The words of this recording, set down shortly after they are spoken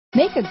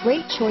Make a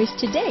great choice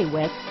today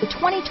with the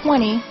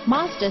 2020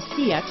 Mazda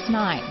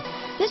CX-9.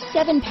 This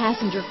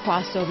 7-passenger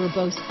crossover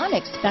boasts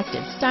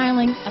unexpected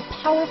styling, a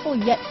powerful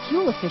yet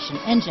fuel-efficient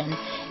engine,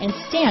 and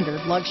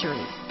standard luxury.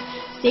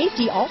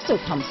 Safety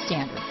also comes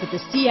standard with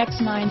the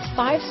CX-9's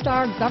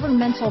 5-star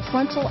governmental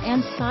frontal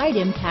and side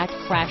impact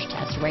crash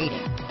test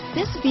rating.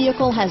 This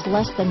vehicle has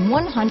less than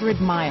 100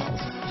 miles.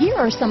 Here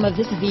are some of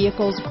this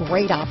vehicle's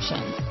great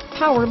options: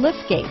 power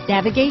liftgate,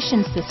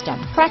 navigation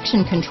system,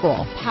 traction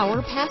control,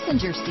 power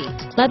passenger seat,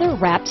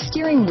 leather-wrapped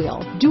steering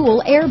wheel,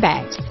 dual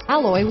airbags,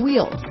 alloy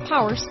wheels,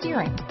 power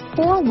steering,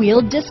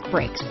 4-wheel disc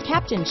brakes,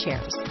 captain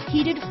chairs,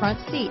 heated front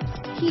seats,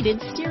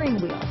 heated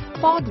steering wheel,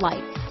 fog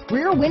lights,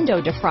 rear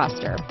window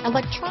defroster,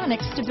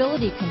 electronic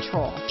stability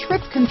control,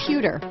 trip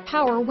computer,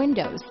 power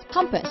windows,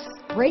 compass,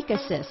 brake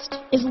assist.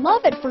 Is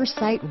love at first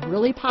sight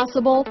really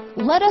possible?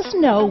 Let us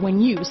know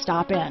when you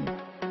stop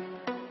in.